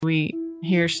We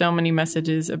hear so many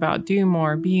messages about do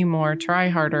more, be more, try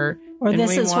harder. Or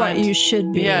this is what you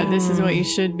should be. Yeah, this is what you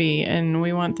should be. And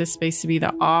we want this space to be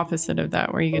the opposite of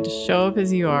that, where you get to show up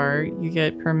as you are. You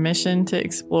get permission to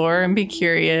explore and be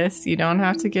curious. You don't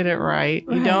have to get it right.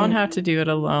 You don't have to do it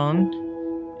alone.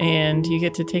 And you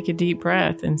get to take a deep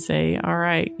breath and say, all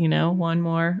right, one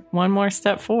more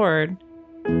step forward.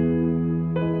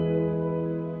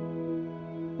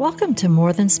 Welcome to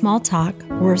More Than Small Talk.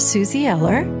 We're Susie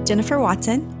Eller, Jennifer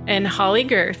Watson, and Holly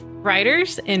Girth,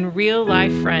 writers and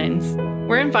real-life friends.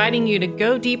 We're inviting you to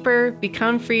go deeper,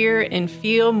 become freer, and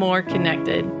feel more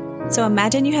connected. So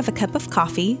imagine you have a cup of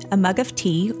coffee, a mug of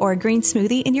tea, or a green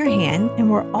smoothie in your hand,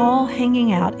 and we're all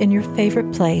hanging out in your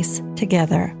favorite place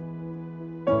together.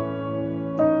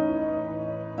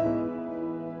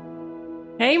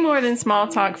 Hey, More Than Small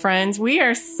Talk friends. We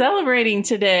are celebrating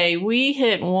today. We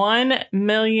hit 1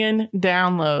 million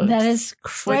downloads. That is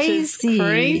crazy. Which is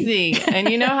crazy. And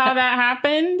you know how that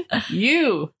happened? That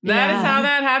is how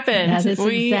that happened. That is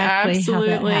we exactly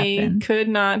absolutely how that happened. Could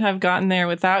not have gotten there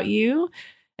without you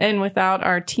and without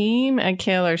our team at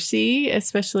KLRC,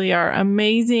 especially our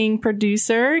amazing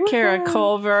producer, Kara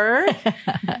Culver.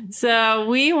 So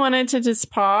we wanted to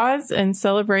just pause and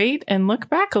celebrate and look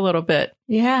back a little bit.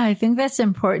 Yeah, I think that's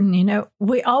important.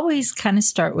 We always kind of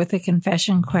start with a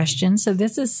confession question. So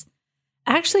this is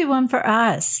actually one for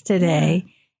us today.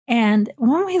 Yeah. And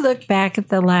when we look back at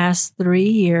the last 3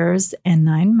 years and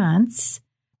 9 months,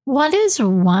 what is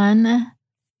one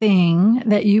thing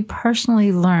that you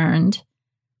personally learned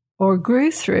or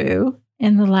grew through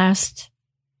in the last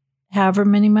however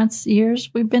many months, years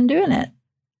we've been doing it?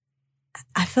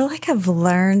 I feel like I've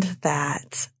learned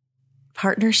that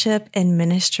partnership in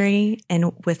ministry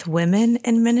and with women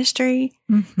in ministry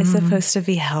is supposed to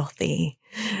be healthy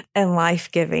and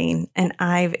life-giving. And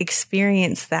I've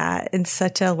experienced that in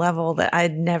such a level that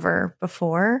I'd never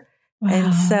before. Wow.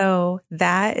 And so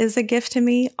that is a gift to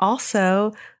me.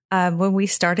 Also, when we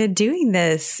started doing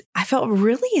this, I felt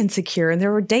really insecure. And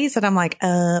there were days that I'm like,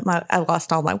 I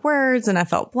lost all my words and I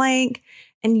felt blank.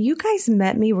 And you guys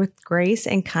met me with grace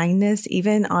and kindness,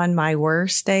 even on my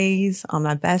worst days, on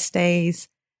my best days.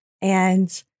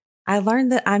 And I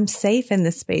learned that I'm safe in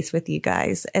this space with you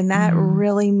guys. And that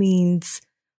really means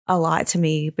a lot to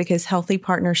me because healthy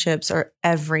partnerships are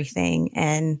everything.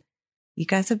 And you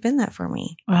guys have been that for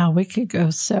me. Wow, we could go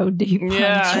so deep.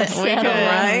 Yeah, we could.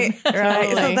 Right.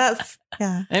 Totally. So that's,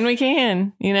 yeah. And we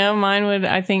can. Mine would,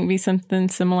 I think, be something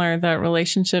similar, that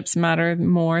relationships matter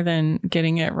more than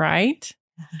getting it right.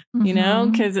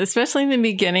 Because especially in the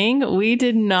beginning, we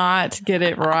did not get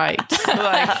it right. For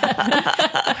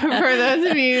those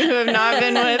of you who have not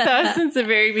been with us since the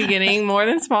very beginning, More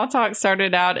Than Small Talk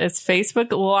started out as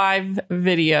Facebook Live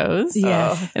videos.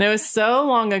 Yes. And it was so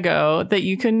long ago that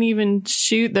you couldn't even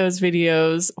shoot those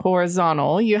videos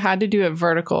horizontal. You had to do it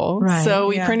vertical. Right. So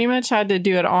we pretty much had to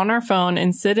do it on our phone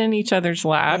and sit in each other's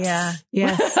laps. Yeah.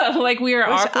 Yes. Like we were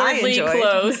awkwardly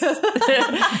close.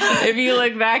 If you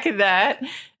look back at that.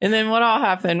 And then what all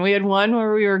happened? We had one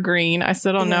where we were green. I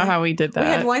still don't know how we did that. We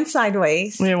had one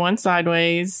sideways.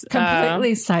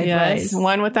 Completely sideways. Yes,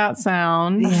 one without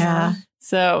sound. Yeah.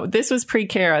 So this was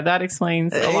pre-Kara. That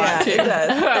explains a lot too. It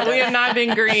does. We have not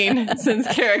been green since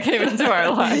Kara came into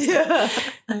our lives. Yeah.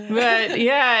 But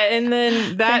yeah, and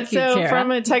then that, Kara. From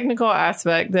a technical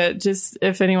aspect, that just,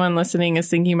 if anyone listening is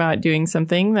thinking about doing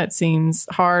something that seems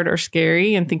hard or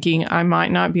scary and thinking I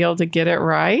might not be able to get it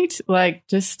right,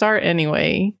 just start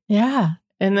anyway. Yeah.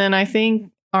 And then I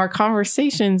think our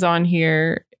conversations on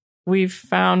here, we've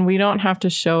found we don't have to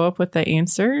show up with the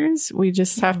answers. We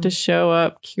just have to show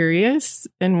up curious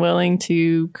and willing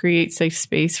to create safe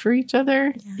space for each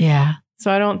other. Yeah.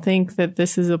 So I don't think that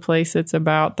this is a place that's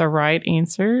about the right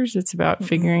answers. It's about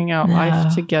figuring out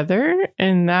life together.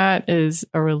 And that is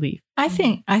a relief. I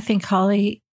think,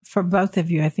 Holly, for both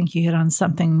of you, I think you hit on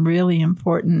something really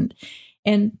important.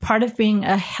 And part of being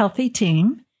a healthy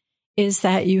team is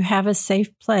that you have a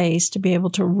safe place to be able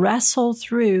to wrestle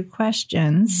through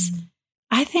questions.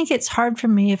 I think it's hard for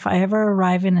me if I ever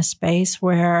arrive in a space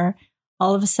where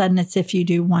all of a sudden it's if you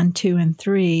do 1, 2, and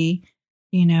 3,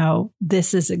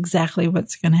 this is exactly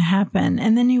what's going to happen.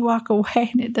 And then you walk away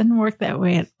and it doesn't work that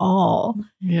way at all.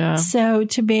 Yeah. So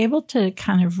to be able to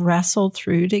kind of wrestle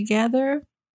through together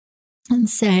and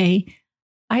say,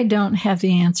 I don't have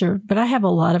the answer, but I have a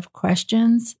lot of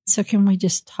questions. So can we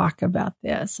just talk about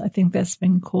this? I think that's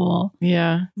been cool.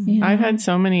 Yeah. I've had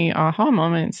so many aha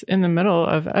moments in the middle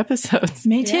of episodes.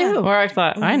 Me too. Where I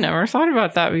thought, I never thought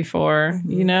about that before,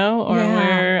 or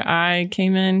where I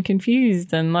came in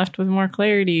confused and left with more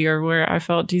clarity, or where I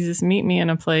felt Jesus meet me in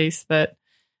a place that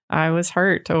I was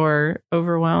hurt or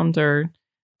overwhelmed or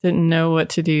didn't know what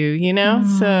to do, you know?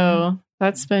 So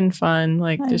that's been fun.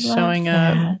 Like just showing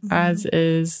up as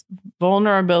is.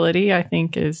 Vulnerability, I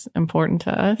think, is important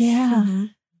to us. Yeah.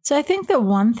 So I think the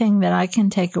one thing that I can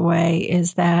take away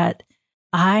is that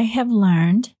I have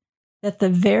learned that the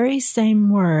very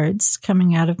same words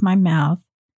coming out of my mouth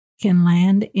can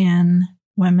land in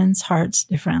women's hearts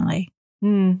differently.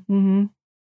 Mm-hmm.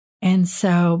 And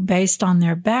so based on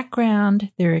their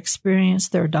background, their experience,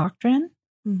 their doctrine,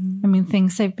 I mean,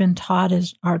 things they've been taught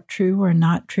are true or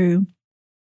not true.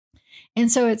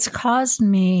 And so it's caused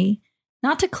me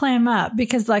not to clam up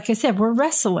because, like I said, we're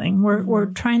wrestling. We're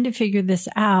trying to figure this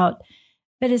out.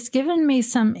 But it's given me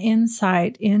some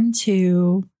insight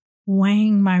into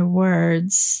weighing my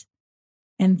words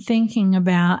and thinking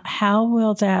about how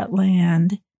will that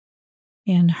land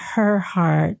in her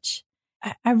heart.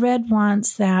 I read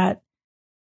once that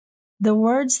the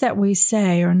words that we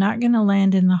say are not going to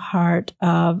land in the heart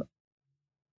of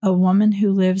a woman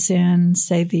who lives in,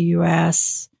 say, the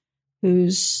U.S.,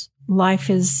 whose life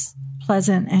is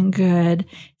pleasant and good.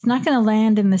 It's not going to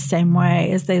land in the same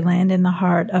way as they land in the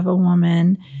heart of a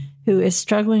woman who is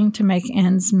struggling to make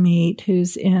ends meet,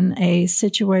 who's in a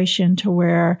situation to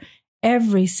where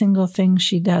every single thing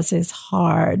she does is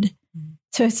hard.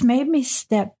 So it's made me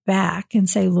step back and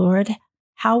say, Lord,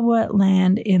 how will it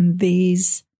land in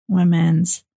these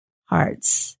women's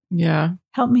hearts? Yeah.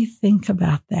 Help me think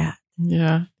about that.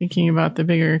 Yeah. Thinking about the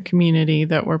bigger community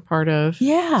that we're part of.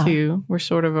 Yeah. Too. We're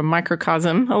sort of a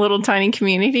microcosm, a little tiny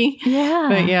community. Yeah.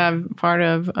 But yeah, part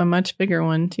of a much bigger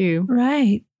one too.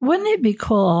 Right. Wouldn't it be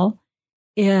cool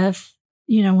if,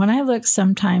 you know, when I look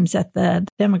sometimes at the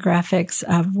demographics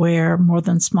of where More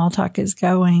Than Small Talk is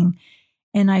going,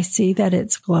 and I see that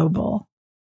it's global,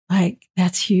 like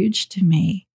that's huge to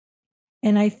me.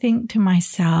 And I think to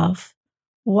myself,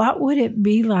 what would it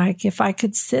be like if I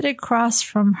could sit across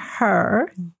from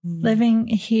her living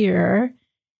here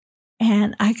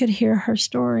and I could hear her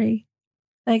story,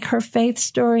 like her faith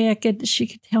story? She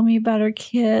could tell me about her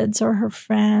kids or her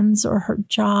friends or her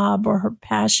job or her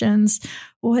passions.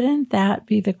 Wouldn't that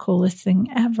be the coolest thing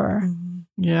ever?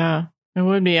 Yeah, it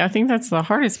would be. I think that's the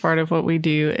hardest part of what we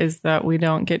do is that we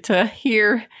don't get to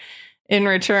hear in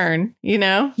return, you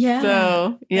know? Yeah.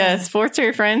 So, yes, Fourth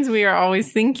Story Friends, we are always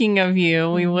thinking of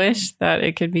you. We wish that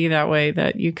it could be that way,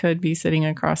 that you could be sitting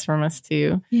across from us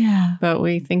too. Yeah. But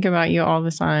we think about you all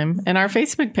the time. And our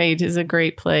Facebook page is a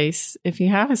great place if you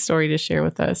have a story to share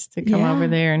with us to come over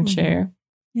there and share.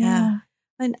 Yeah.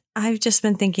 And I've just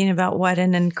been thinking about what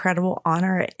an incredible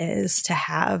honor it is to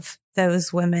have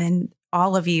those women,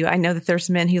 all of you. I know that there's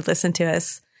men who listen to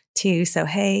us too. So,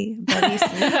 hey, buddies.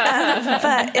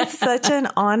 But it's such an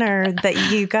honor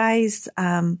that you guys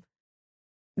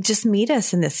just meet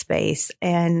us in this space.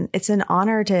 And it's an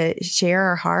honor to share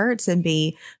our hearts and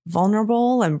be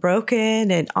vulnerable and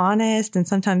broken and honest and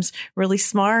sometimes really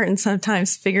smart and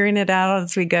sometimes figuring it out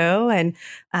as we go. And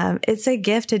it's a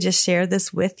gift to just share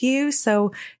this with you.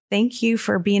 So thank you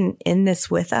for being in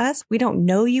this with us. We don't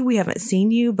know you. We haven't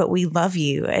seen you, but we love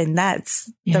you. And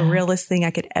that's the realest thing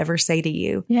I could ever say to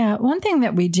you. Yeah. One thing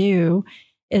that we do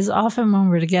is often when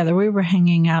we're together, we were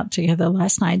hanging out together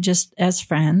last night just as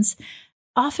friends.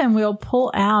 Often we'll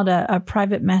pull out a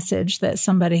private message that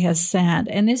somebody has sent.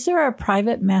 And is there a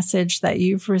private message that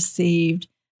you've received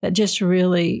that just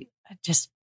really,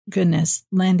 goodness,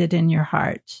 landed in your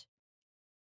heart?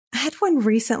 I had one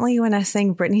recently when I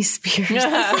sang Britney Spears. This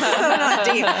is so not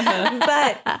deep.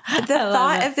 But the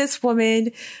thought of this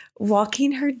woman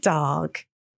walking her dog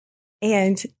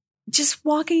and just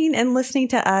walking and listening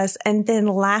to us and then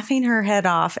laughing her head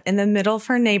off in the middle of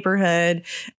her neighborhood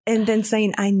and then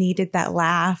saying, I needed that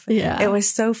laugh. Yeah. It was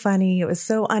so funny. It was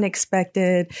so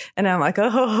unexpected. And I'm like,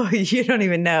 oh, you don't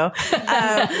even know.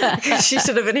 She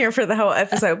should have been here for the whole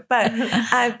episode. But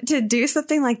to do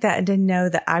something like that and to know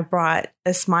that I brought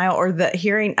a smile or that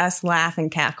hearing us laugh and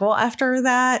cackle after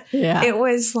that, it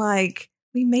was like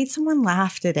we made someone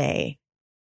laugh today.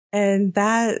 And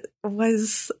that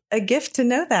was a gift to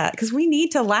know that because we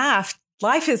need to laugh.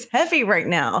 Life is heavy right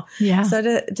now. Yeah. So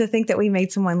to think that we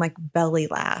made someone like belly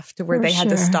laugh to where they had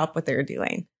to stop what they were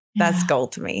doing. That's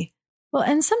gold to me. Well,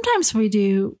 and sometimes we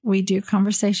do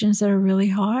conversations that are really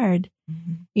hard.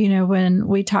 Mm-hmm. You know, when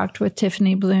we talked with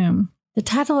Tiffany Bloom, the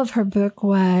title of her book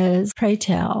was Pray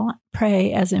Tell,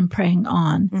 pray as in praying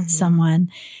on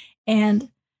someone. And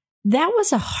that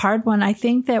was a hard one. I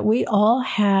think that we all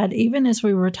had, even as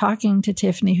we were talking to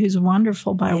Tiffany, who's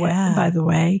wonderful, by the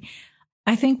way,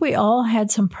 I think we all had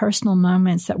some personal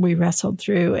moments that we wrestled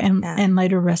through and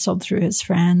later wrestled through as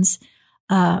friends.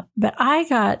 But I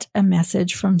got a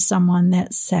message from someone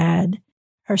that said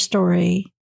her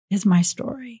story is my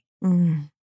story. Mm.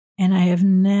 And I have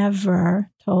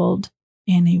never told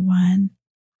anyone.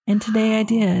 And today I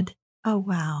did. Oh,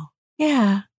 wow.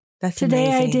 Yeah. That's today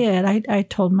amazing. I did. I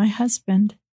told my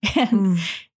husband.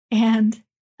 And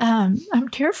I'm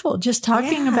tearful just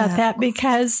talking about that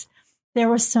because there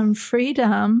was some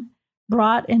freedom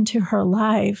brought into her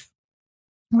life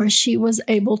where she was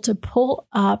able to pull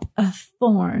up a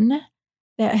thorn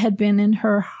that had been in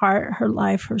her heart, her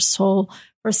life, her soul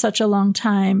for such a long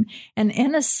time. And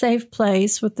in a safe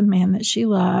place with the man that she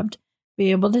loved,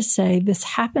 be able to say, this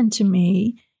happened to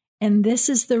me. And this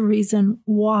is the reason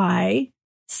why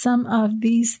some of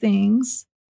these things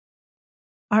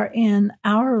are in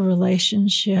our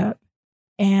relationship.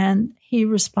 And he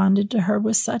responded to her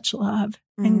with such love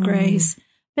and grace.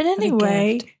 But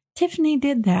anyway, Tiffany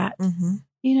did that. Mm-hmm.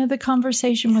 You know, the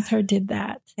conversation with her did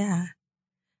that. Yeah.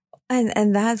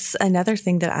 And that's another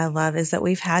thing that I love is that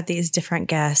we've had these different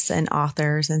guests and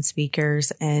authors and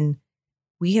speakers, and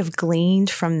we have gleaned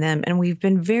from them, and we've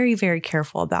been very, very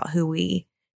careful about who we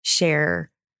share.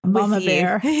 Mama with you.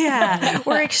 Bear. Yeah.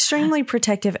 We're extremely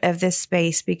protective of this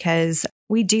space because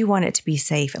we do want it to be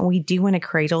safe and we do want to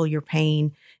cradle your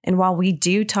pain. And while we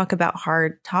do talk about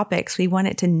hard topics, we want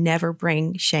it to never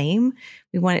bring shame.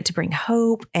 We want it to bring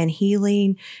hope and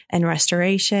healing and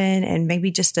restoration and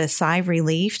maybe just a sigh of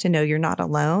relief to know you're not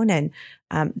alone. And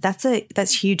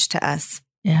that's huge to us.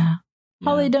 Yeah.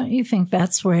 Holly, don't you think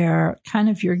that's where kind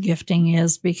of your gifting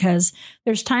is? Because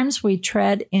there's times we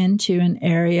tread into an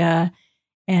area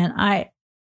and I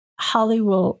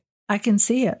can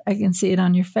see it. I can see it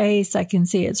on your face. I can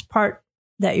see it's part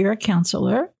that you're a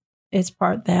counselor. It's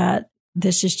part that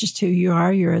this is just who you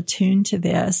are. You're attuned to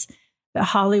this. But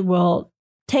Holly will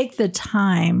take the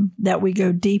time that we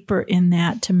go deeper in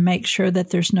that to make sure that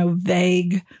there's no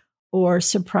vague or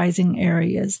surprising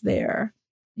areas there,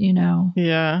 you know?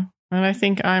 Yeah. And I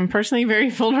think I'm personally very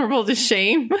vulnerable to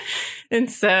shame. And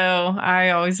so I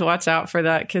always watch out for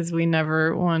that because we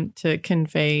never want to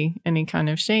convey any kind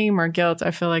of shame or guilt.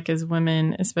 I feel like as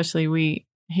women, especially, we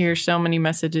hear so many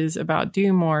messages about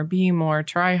do more, be more,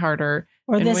 try harder.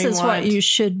 Or this is what you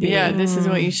should be. Yeah, this is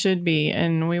what you should be.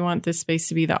 And we want this space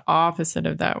to be the opposite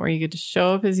of that, where you get to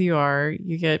show up as you are.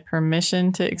 You get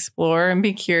permission to explore and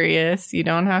be curious. You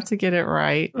don't have to get it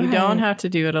right. You don't have to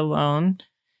do it alone.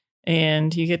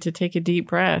 And you get to take a deep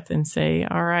breath and say,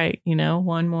 all right, you know,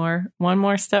 one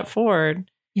more step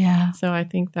forward. Yeah. So I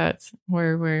think that's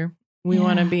where we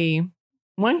want to be.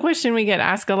 One question we get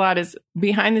asked a lot is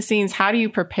behind the scenes, how do you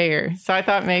prepare? So I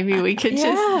thought maybe we could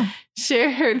just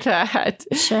share that.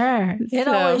 Sure. It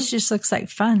always just looks like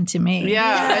fun to me.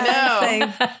 Yeah,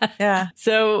 I know. Yeah.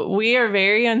 So we are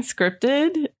very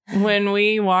unscripted. When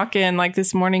we walk in, like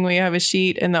this morning, we have a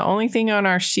sheet, and the only thing on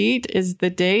our sheet is the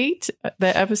date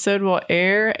the episode will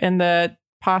air and the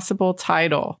possible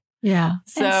title. Yeah.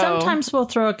 So, and sometimes we'll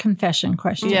throw a confession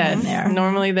question in there.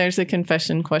 Normally there's a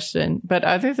confession question. But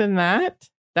other than that,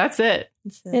 that's it.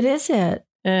 It is it.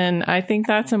 And I think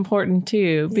that's important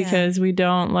too, because we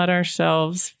don't let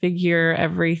ourselves figure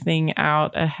everything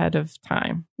out ahead of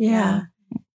time. Yeah.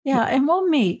 Yeah. And we'll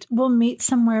meet. We'll meet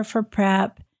somewhere for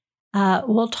prep.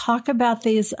 We'll talk about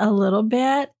these a little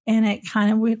bit, and it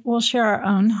kind of, we'll share our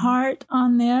own heart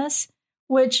on this,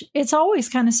 which it's always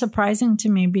kind of surprising to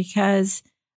me because,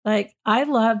 like, I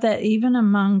love that even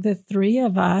among the three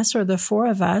of us or the four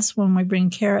of us, when we bring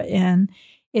Kara in,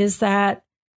 is that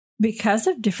because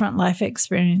of different life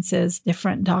experiences,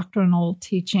 different doctrinal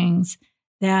teachings,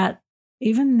 that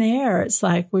even there, it's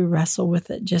like we wrestle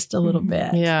with it just a little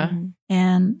bit. Yeah.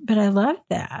 But I love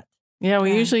that. Yeah,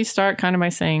 we usually start kind of by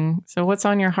saying, so what's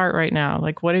on your heart right now?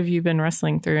 Like, what have you been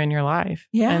wrestling through in your life?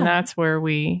 Yeah. And that's where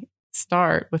we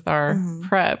start with our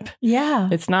prep. Yeah.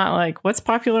 It's not like what's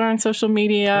popular on social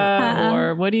media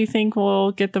or what do you think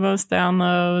will get the most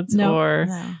downloads or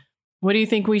what do you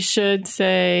think we should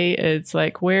say? It's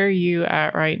like, where are you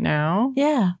at right now?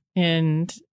 Yeah.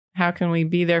 And how can we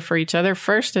be there for each other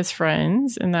first as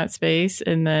friends in that space?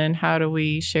 And then how do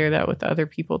we share that with other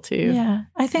people too? Yeah.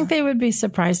 I think they would be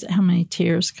surprised at how many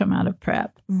tears come out of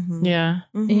prep. Yeah.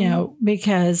 You know,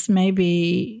 because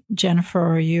maybe Jennifer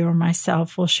or you or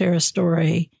myself will share a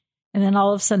story and then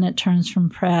all of a sudden it turns from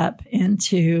prep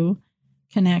into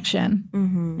connection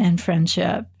and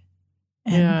friendship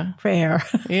and prayer.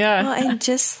 Yeah. Well, and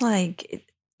just like,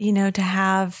 you know, to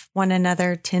have one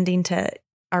another tending to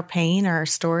our pain or our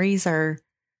stories or,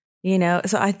 you know,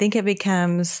 so I think it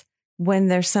becomes when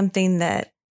there's something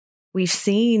that we've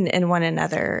seen in one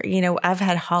another. You know, I've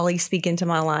had Holly speak into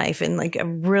my life and like, I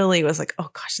really was like, oh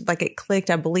gosh, like it clicked.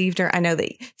 I believed her. I know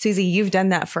that Susie, you've done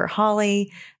that for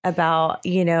Holly about,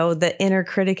 you know, the inner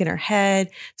critic in her head.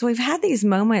 So we've had these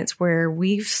moments where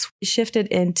we've shifted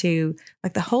into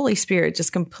like the Holy Spirit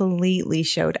just completely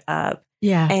showed up.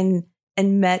 Yeah. And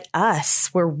met us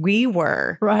where we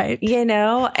were. Right. You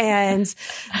know, and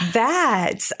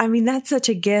that's such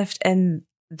a gift. And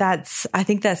I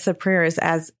think that's the prayer is,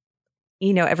 as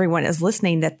you know, everyone is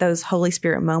listening, that those Holy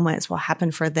Spirit moments will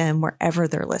happen for them wherever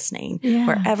they're listening,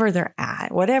 wherever they're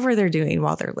at, whatever they're doing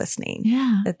while they're listening.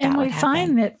 Yeah. And we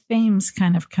find that themes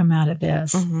kind of come out of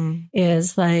this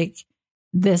is like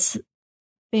this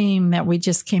theme that we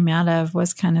just came out of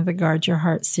was kind of the Guard Your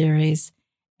Heart series.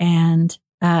 And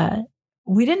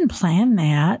we didn't plan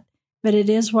that, but it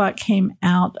is what came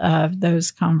out of those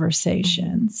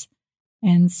conversations.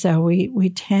 And so we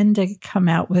tend to come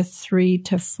out with 3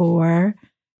 to 4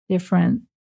 different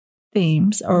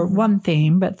themes, or one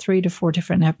theme, but 3 to 4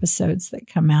 different episodes that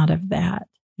come out of that.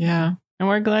 Yeah. And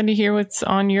we're glad to hear what's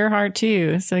on your heart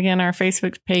too. So again, our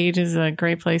Facebook page is a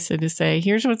great place to just say,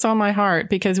 here's what's on my heart,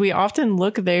 because we often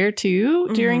look there too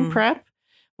during prep.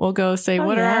 We'll go say,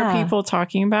 what are our people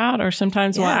talking about? Or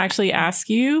sometimes we'll actually ask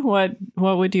you, what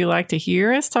would you like to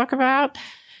hear us talk about?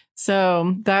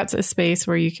 So that's a space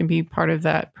where you can be part of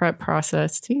that prep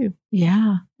process too.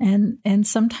 Yeah. And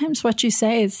sometimes what you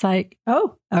say is like,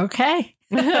 oh, okay.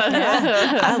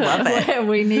 I love it.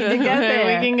 We need to go there.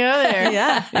 We can go there.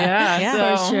 Yeah.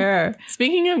 So, for sure.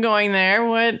 Speaking of going there,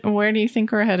 where do you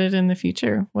think we're headed in the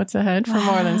future? What's ahead for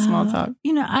More Than Small Talk?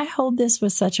 You know, I hold this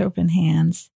with such open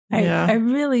hands. I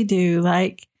really do.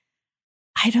 Like,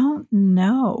 I don't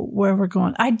know where we're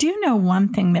going. I do know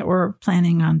one thing that we're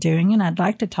planning on doing, and I'd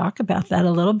like to talk about that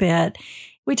a little bit.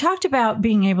 We talked about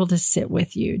being able to sit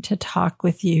with you, to talk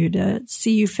with you, to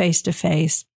see you face to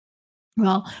face.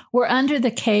 Well, we're under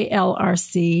the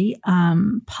KLRC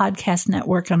podcast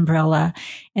network umbrella,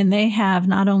 and they have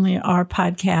not only our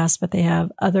podcast, but they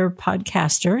have other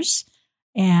podcasters.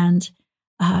 And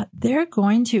they're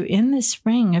going to, in the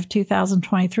spring of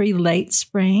 2023, late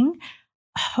spring,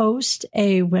 host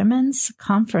a women's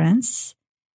conference,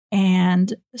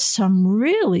 and some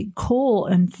really cool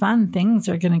and fun things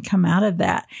are going to come out of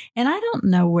that. And I don't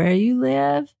know where you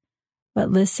live,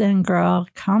 but listen, girl,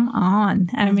 come on.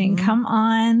 I mean, come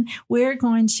on. We're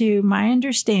going to, my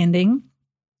understanding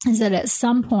is that at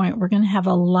some point we're going to have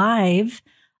a live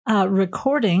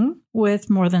recording with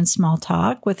More Than Small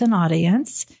Talk with an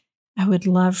audience. I would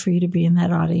love for you to be in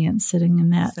that audience, sitting in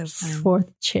that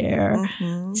fourth chair.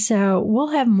 So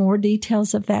we'll have more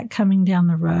details of that coming down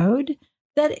the road.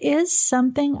 That is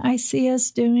something I see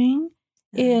us doing,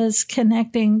 is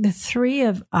connecting the 3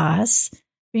 of us,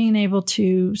 being able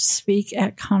to speak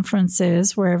at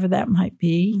conferences, wherever that might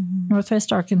be,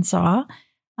 Northwest Arkansas,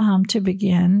 to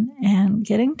begin, and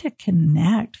getting to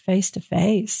connect face to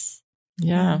face.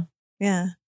 Yeah.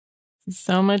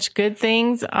 So much good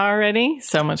things already.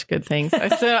 So much good things. I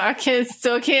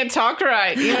still can't talk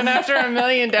right, even after 1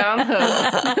 million downloads.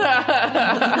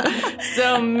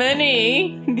 So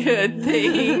many good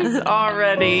things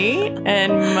already,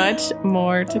 and much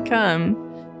more to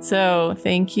come. So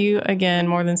thank you again,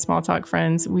 More Than Small Talk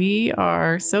friends. We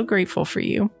are so grateful for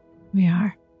you. We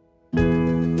are.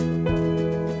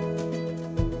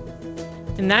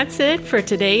 And that's it for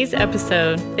today's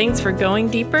episode. Thanks for going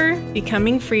deeper,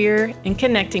 becoming freer, and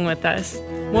connecting with us.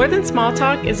 More Than Small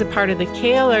Talk is a part of the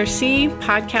KLRC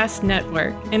Podcast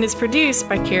Network and is produced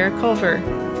by Kara Culver.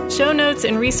 Show notes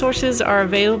and resources are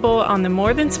available on the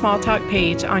More Than Small Talk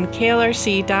page on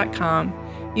klrc.com.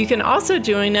 You can also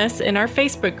join us in our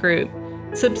Facebook group.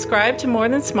 Subscribe to More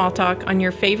Than Small Talk on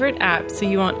your favorite app so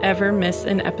you won't ever miss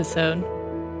an episode.